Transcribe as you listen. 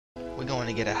We're going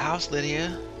to get a house, Lydia.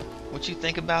 What you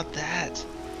think about that?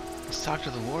 Let's talk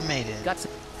to the War Maiden.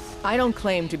 I don't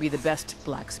claim to be the best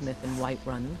blacksmith in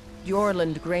Whiterun.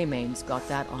 Jorland Greymane's got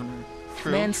that honor.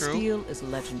 True, Man's true. steel is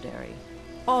legendary.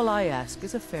 All I ask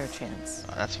is a fair chance.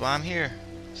 That's why I'm here.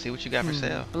 See what you got for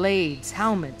sale. Blades,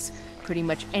 helmets, pretty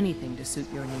much anything to suit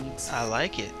your needs. I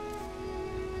like it.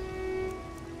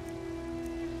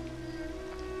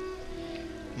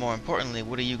 More importantly,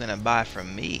 what are you gonna buy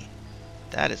from me?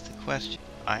 That is the question.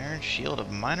 Iron Shield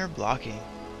of Minor Blocking.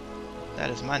 That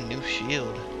is my new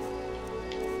shield.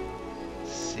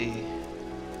 Let's see.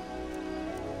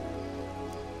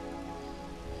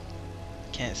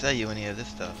 Can't sell you any of this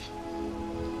stuff.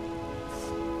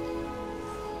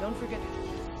 Don't forget.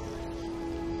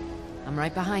 I'm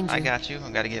right behind you. I got you.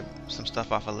 I gotta get some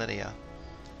stuff off of Lydia.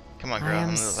 Come on,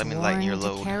 girl. Let me lighten your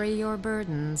load. Carry your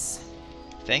burdens.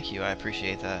 Thank you. I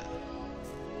appreciate that.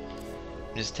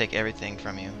 Just take everything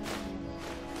from you.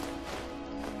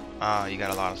 Ah, you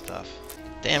got a lot of stuff.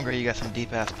 Damn, girl, you got some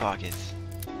deep ass pockets.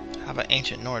 Have an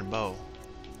ancient Nord bow.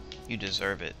 You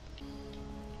deserve it.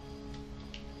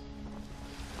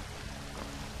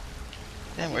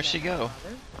 Damn, where'd she go?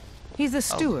 He's the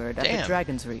steward at the damn.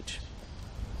 Dragon's Reach.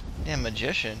 Damn,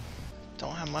 magician.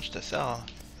 Don't have much to sell.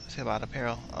 Let's see about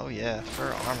apparel. Oh yeah,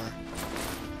 fur armor.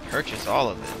 Purchase all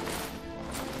of it.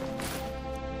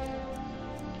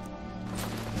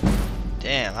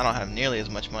 Damn, I don't have nearly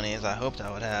as much money as I hoped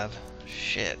I would have.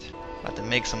 Shit. About to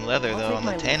make some leather though on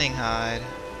the tanning hide.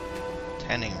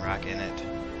 Tanning rock in it.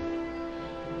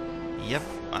 Yep,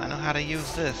 I know how to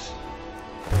use this.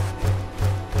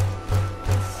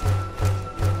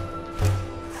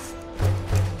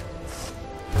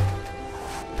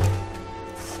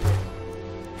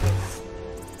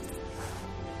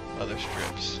 Other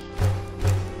strips.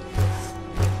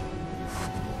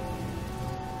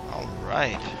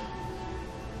 Alright.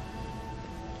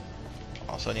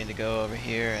 Also need to go over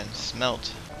here and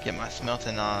smelt. Get my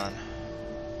smelting on.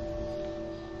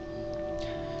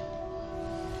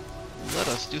 Let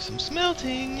us do some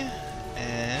smelting.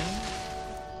 And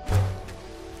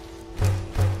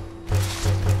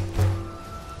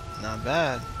not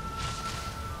bad.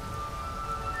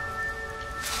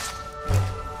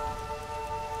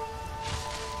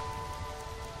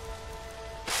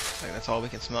 Looks like that's all we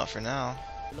can smelt for now.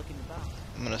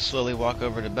 I'm gonna slowly walk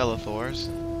over to Bellathor's,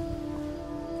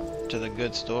 to the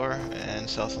goods store, and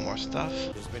sell some more stuff.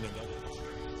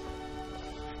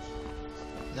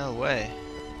 No way.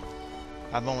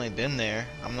 I've only been there.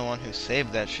 I'm the one who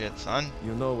saved that shit, son.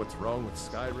 You know what's wrong with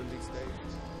Skyrim these days?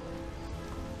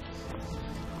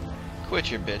 Quit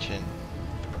your bitching.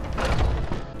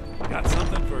 Got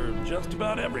something for just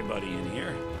about everybody in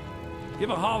here. Give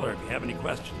a holler if you have any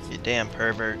questions. You damn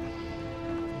pervert.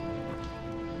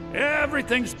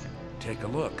 Everything's... Take a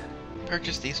look.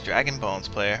 Purchase these dragon bones,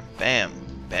 player. Bam,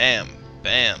 bam,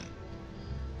 bam.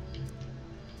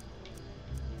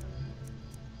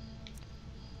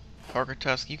 Porker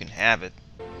tusk, you can have it.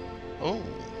 Oh,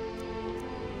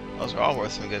 those are all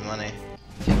worth some good money.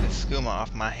 Take the skooma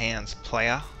off my hands,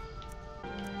 player.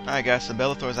 Alright guys, so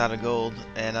Bellathor's out of gold,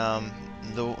 and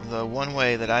the one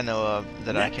way that I know of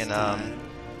that I can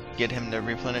get him to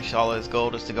replenish all his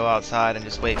gold is to go outside and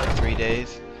just wait for 3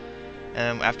 days.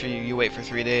 And after you wait for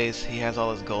 3 days, he has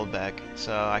all his gold back.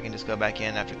 So I can just go back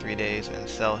in after 3 days and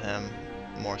sell him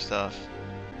more stuff.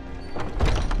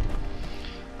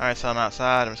 Alright, so I'm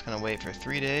outside. I'm just going to wait for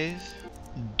 3 days.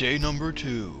 Day number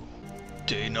 2.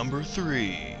 Day number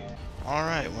 3.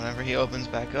 Alright, whenever he opens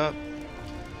back up.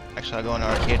 Actually, I'll go into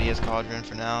Arcadia's Cauldron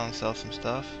for now and sell some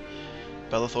stuff.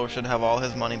 Bellathor should have all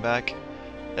his money back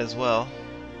as well.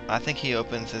 I think he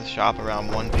opens his shop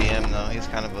around 1 PM though. He's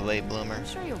kind of a late bloomer. I'm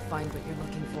sure you'll find what you're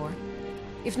looking for.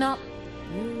 If not,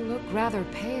 you look rather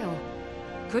pale.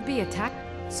 Could be attack.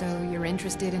 So you're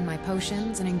interested in my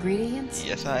potions and ingredients?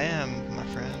 Yes, I am, my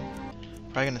friend.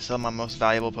 Probably gonna sell my most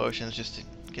valuable potions just to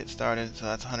get started. So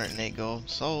that's 108 gold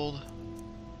sold.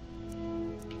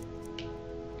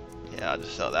 Yeah, I'll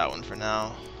just sell that one for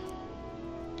now.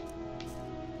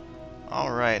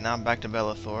 Alright, now I'm back to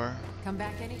Bellathor. Come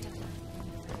back anytime.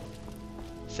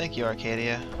 Thank you,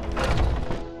 Arcadia.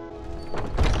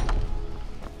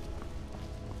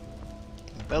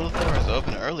 Bellathor is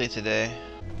open early today.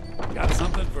 Got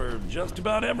something for just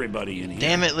about everybody in here.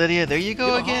 Damn it, Lydia, there you go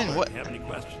Give a again. holler What? if you have any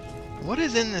questions. What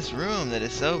is in this room that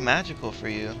is so magical for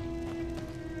you?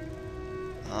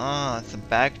 Ah, it's a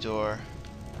back door.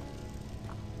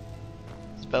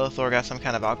 Has Bellathor got some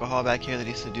kind of alcohol back here that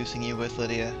he's seducing you with,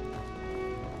 Lydia?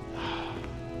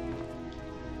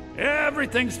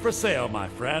 Everything's for sale, my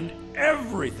friend.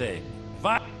 Everything.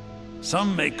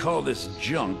 Some may call this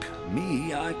junk.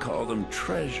 Me, I call them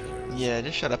treasure. Yeah,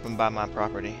 just shut up and buy my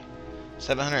property.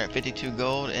 752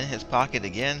 gold in his pocket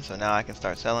again, so now I can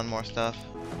start selling more stuff.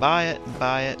 Buy it,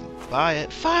 buy it, buy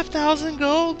it. 5,000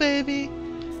 gold, baby!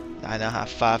 I now have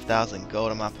 5,000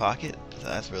 gold in my pocket, so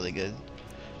that's really good.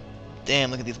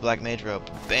 Damn, look at these black mage rope.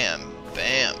 Bam,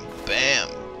 bam, bam,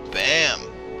 bam.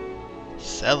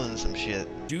 Selling some shit.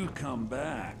 Do come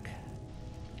back.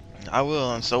 I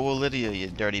will, and so will Lydia, you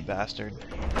dirty bastard.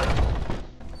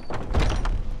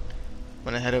 I'm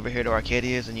gonna head over here to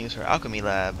Arcadia's and use her alchemy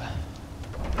lab.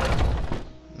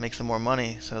 Make some more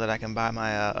money so that I can buy my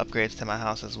upgrades to my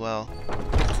house as well.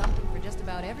 Something for just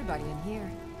about everybody in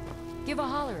here. Give a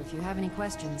holler if you have any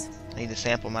questions. I need to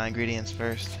sample my ingredients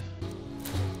first.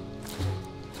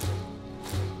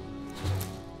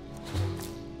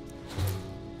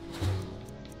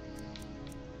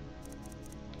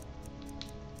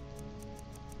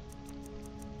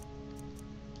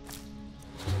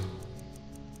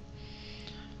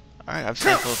 Alright, I've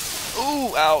sampled.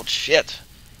 Ooh, ouch, shit!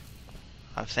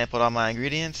 I've sampled all my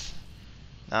ingredients.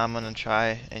 Now I'm gonna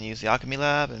try and use the alchemy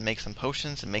lab and make some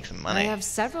potions and make some money. I have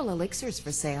several elixirs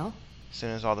for sale. As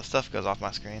soon as all the stuff goes off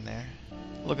my screen there.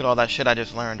 Look at all that shit I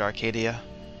just learned, Arcadia.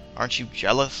 Aren't you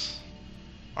jealous?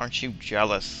 Aren't you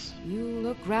jealous? You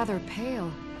look rather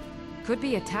pale. Could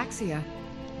be ataxia.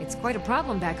 It's quite a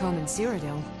problem back home in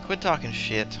Cyrodiil. Quit talking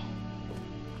shit.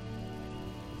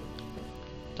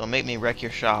 Don't make me wreck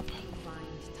your shop. Find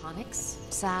tonics,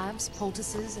 salves,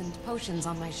 poultices, and potions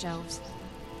on my shelves.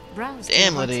 Browse. to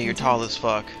Damn, your heart's Lydia, you're content. tall as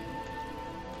fuck.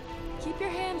 Keep your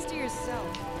hands to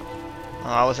yourself. Oh,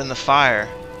 I was in the fire.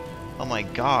 Oh my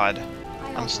god. I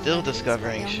I'm offer still remedies for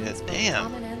discovering ailments shit. both Damn.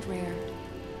 common and rare.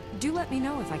 Do let me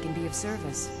know if I can be of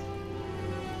service.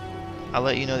 I'll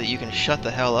let you know that you can shut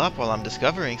the hell up while I'm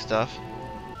discovering stuff.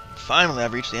 Finally,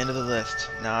 I've reached the end of the list.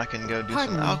 Now I can go do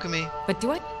Pardon some me. alchemy. But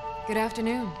do I? Good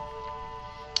afternoon.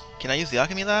 Can I use the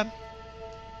alchemy lab?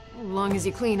 As long as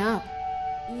you clean up.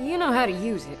 You know how to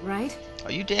use it, right?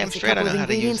 Are you damn Mix a straight I couple know of how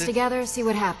to use ingredients it? together, see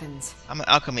what happens. I'm an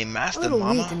alchemy A master, little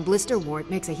mama. wheat and blister wart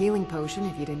makes a healing potion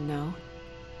if you didn't know.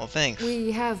 Well, thanks.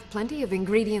 We have plenty of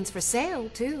ingredients for sale,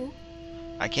 too.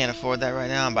 I can't afford that right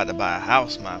now. I'm about to buy a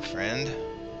house, my friend.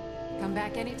 Come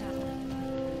back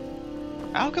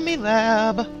anytime. Alchemy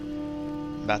lab.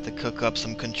 About to cook up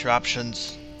some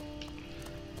contraptions.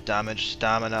 Damage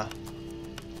stamina.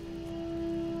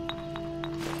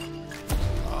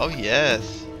 Oh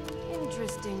yes.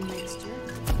 Interesting mixture.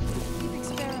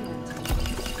 Experiment.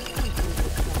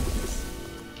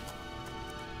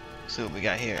 See what we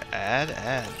got here.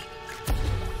 Add.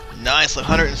 Nice,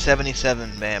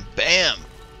 177, man. Bam!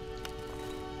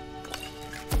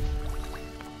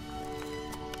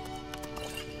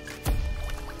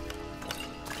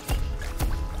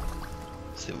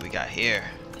 See what we got here.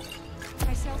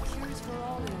 I sell cures for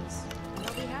all ills.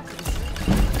 I'll be happy to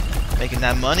serve. Making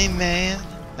that money, man.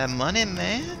 That money,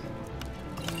 man.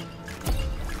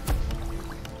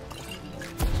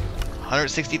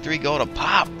 163 gold a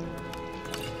pop.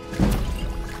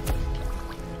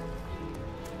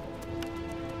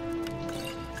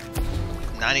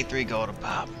 $93 gold a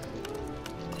pop.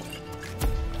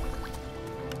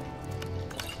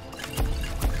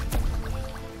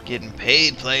 Getting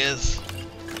paid, players.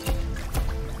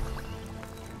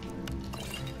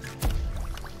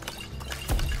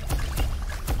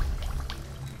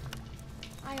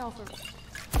 I offer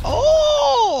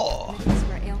Oh! remedies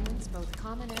for ailments both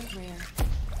common and rare.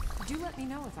 Do let me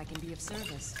know if I can be of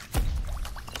service.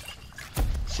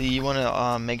 See, you want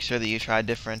to make sure that you try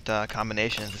different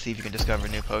combinations to see if you can discover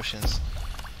new potions.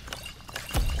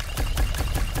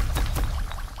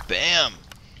 Bam!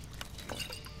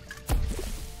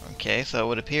 Okay, so it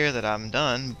would appear that I'm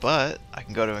done, but I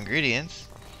can go to ingredients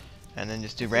and then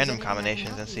just do random anything I can combinations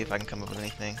help and you see if with? I can come up with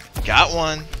anything. Got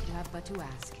one! You have but to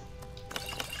ask.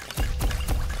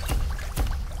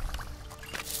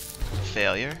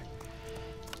 Failure.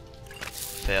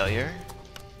 Failure.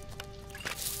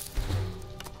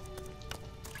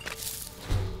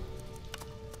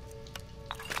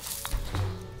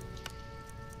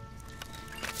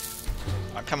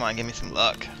 Oh, come on, give me some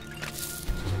luck.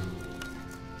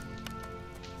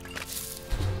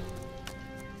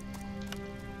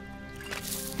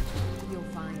 You'll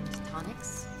find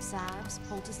tonics, salves,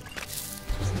 poultices,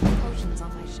 and potions on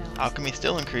my shelves. Alchemy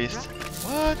still increased.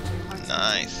 What?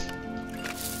 Nice.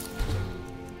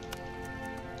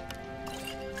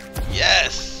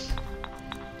 Yes!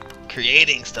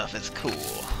 Creating stuff is cool.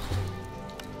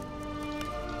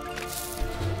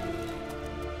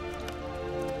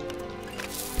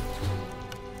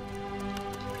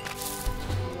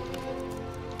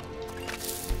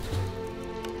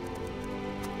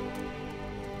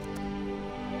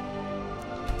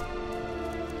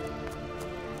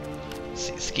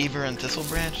 Let's see, Skeever and Thistle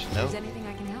Branch? Nope. Is anything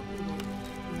I can help you with?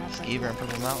 You have Skeever and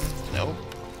Purple Mountain? Nope.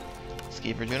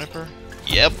 Skeever Juniper?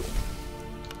 Yep.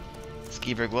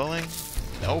 Skeever Glowing?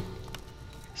 Nope.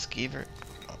 Skeever...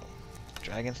 Oh.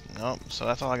 Dragons? Nope. So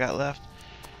that's all I got left.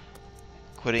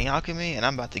 Quitting Alchemy, and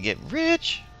I'm about to get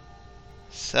rich.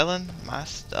 Selling my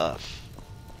stuff.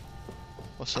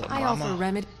 What's up, I mama? offer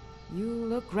remedy. You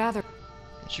look rather...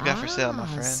 What you got for sale, my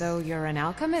friend? So you're an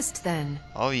alchemist then?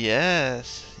 Oh,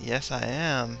 yes. Yes, I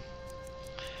am.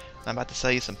 I'm about to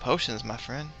sell you some potions, my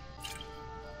friend.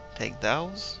 Take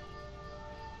those.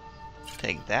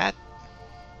 Take that.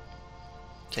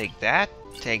 Take that.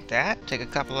 Take that. Take a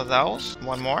couple of those.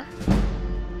 One more.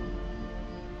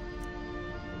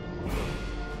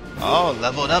 Oh,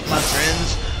 leveled up, my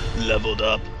friends. Leveled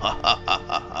up. Ha ha ha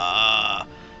ha ha.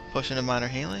 Potion of minor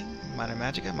healing, minor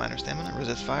magicka, minor stamina,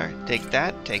 resist fire. Take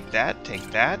that, take that, take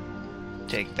that,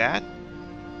 take that.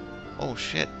 Oh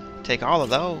shit. Take all of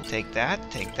those. Take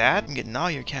that, take that. I'm getting all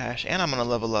your cash, and I'm gonna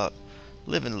level up.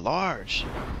 Living large.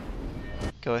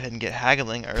 Go ahead and get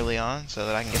haggling early on so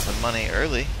that I can get some money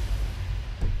early.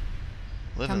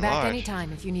 Living Come back large.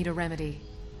 anytime if you need a remedy.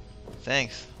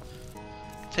 Thanks.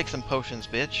 Take some potions,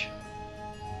 bitch.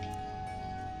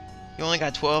 You only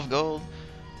got 12 gold?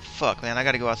 Fuck, man, I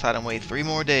gotta go outside and wait 3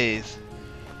 more days.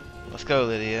 Let's go,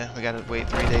 Lydia. We gotta wait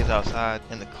 3 days outside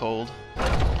in the cold.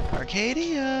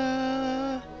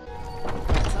 Arcadia!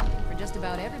 Something for just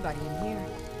about everybody in here.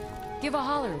 Give a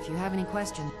holler if you have any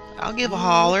questions. I'll give a You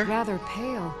holler. look rather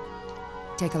pale.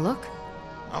 Take a look.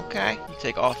 Okay. You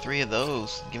take all 3 of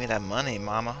those. Give me that money,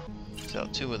 mama. Sell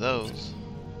 2 of those.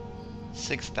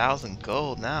 6,000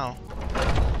 gold now.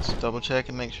 Let's double check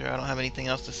and make sure I don't have anything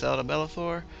else to sell to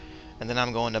Bellathor. And then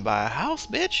I'm going to buy a house,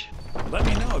 bitch. Let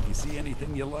me know if you see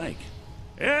anything you like.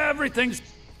 Everything's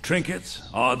trinkets,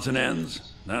 odds and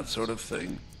ends, that sort of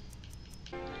thing.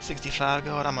 65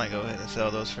 gold, I might go ahead and sell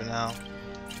those for now.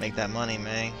 Make that money,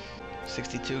 man.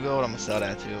 62 gold, I'm gonna sell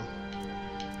that too.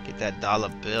 Get that dollar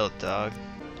bill, dog.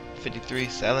 53,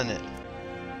 selling it.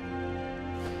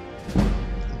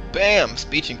 Bam!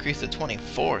 Speech increased to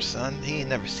 24, son. He ain't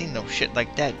never seen no shit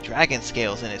like that. Dragon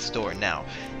scales in his store now.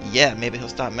 Yeah, maybe he'll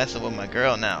stop messing with my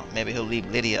girl now. Maybe he'll leave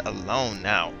Lydia alone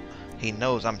now. He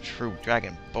knows I'm true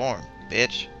dragonborn,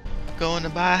 bitch. Going to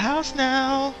buy a house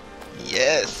now.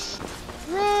 Yes.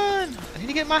 Run! I need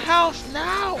to get my house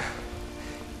now.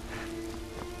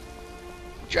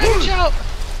 Dragon shout!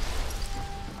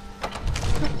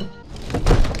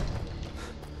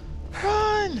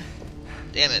 Run!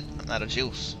 Damn it, I'm out of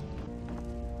juice.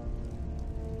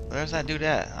 Where does that dude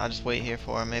at? I'll just wait here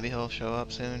for him. Maybe he'll show up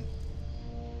soon.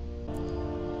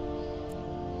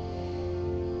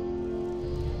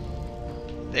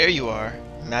 There you are,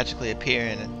 magically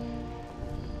appearing.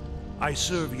 I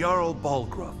serve Jarl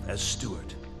Balgruff as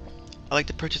steward. I'd like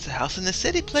to purchase a house in the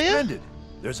city, player. Splendid.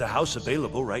 There's a house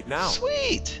available right now.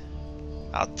 Sweet.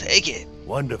 I'll take it.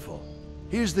 Wonderful.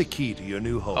 Here's the key to your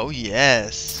new home. Oh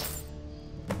yes.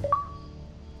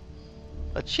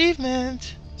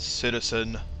 Achievement.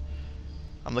 Citizen.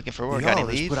 I'm looking for work. The Got Jarl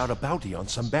any has leads? put out a bounty on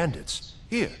some bandits.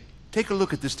 Here, take a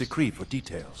look at this decree for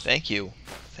details. Thank you.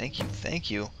 Thank you. Thank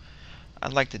you.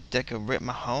 I'd like to decorate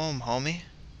my home, homie.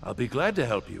 I'll be glad to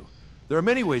help you. There are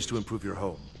many ways to improve your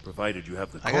home, provided you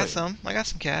have the I coin. got some. I got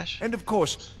some cash. And of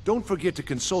course, don't forget to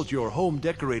consult your home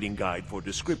decorating guide for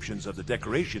descriptions of the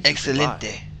decorations you can buy.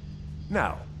 Excelente.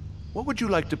 Now, what would you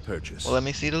like to purchase? Well, let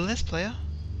me see the list, player.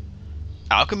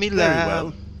 Alchemy Very Lab.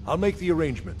 well. I'll make the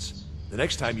arrangements. The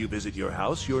next time you visit your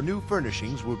house, your new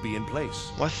furnishings will be in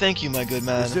place. Well, thank you, my good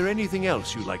man. Is there anything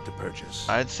else you'd like to purchase?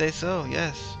 I'd say so,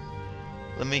 yes.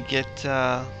 Let me get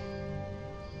a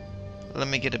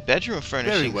bedroom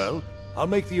furnishing. Very well. I'll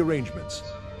make the arrangements.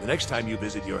 The next time you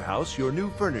visit your house, your new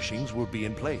furnishings will be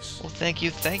in place. Well, thank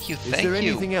you, thank you, Is thank there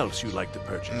you. anything else you'd like to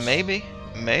purchase? Maybe,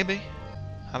 maybe.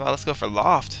 How about let's go for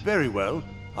loft? Very well.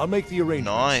 I'll make the arrangements.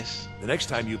 Nice. The next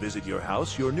time you visit your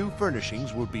house, your new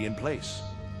furnishings will be in place.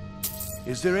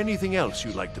 Is there anything else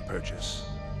you'd like to purchase?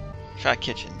 Try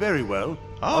kitchen. Very well.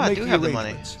 Oh, I'll I make do the have the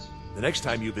money. arrangements. The next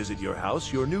time you visit your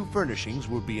house, your new furnishings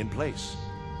will be in place.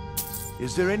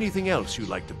 Is there anything else you'd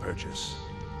like to purchase?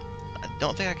 I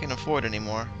don't think I can afford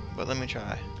anymore, but let me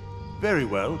try. Very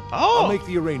well. Oh! I'll make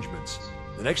the arrangements.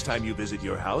 The next time you visit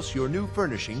your house, your new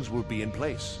furnishings will be in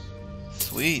place.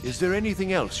 Sweet. Is there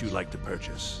anything else you'd like to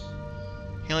purchase?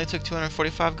 He only took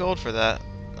 245 gold for that.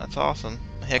 That's awesome.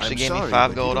 He actually I'm gave sorry, me 5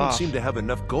 but gold you don't off. seem to have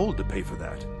enough gold to pay for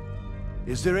that.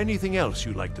 Is there anything else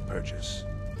you'd like to purchase?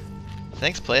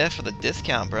 Thanks, playa, for the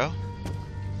discount, bro.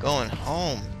 Going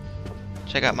home.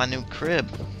 Check out my new crib.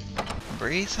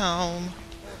 Breeze home.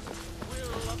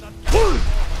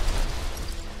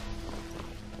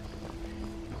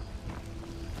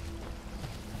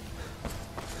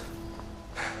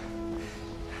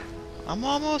 I'm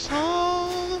almost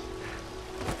home.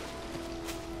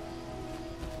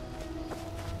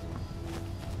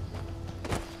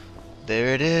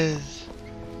 There it is.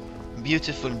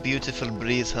 Beautiful, beautiful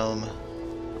breeze home.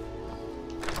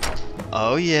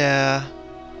 Oh yeah.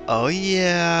 Oh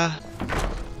yeah.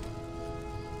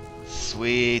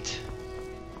 Sweet.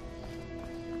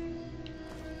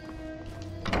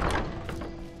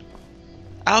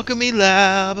 Alchemy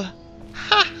lab.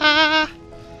 Ha ha.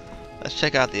 Let's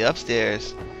check out the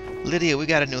upstairs. Lydia, we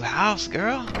got a new house,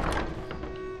 girl.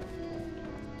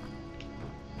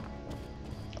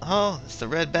 Oh, it's the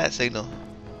red bat signal.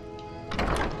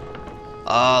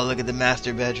 Oh, look at the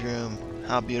master bedroom.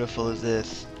 How beautiful is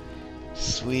this?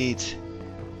 Sweet.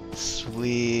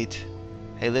 Sweet.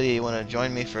 Hey Lydia, you want to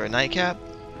join me for a nightcap?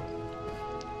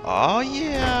 Oh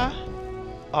yeah.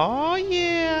 Oh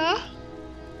yeah.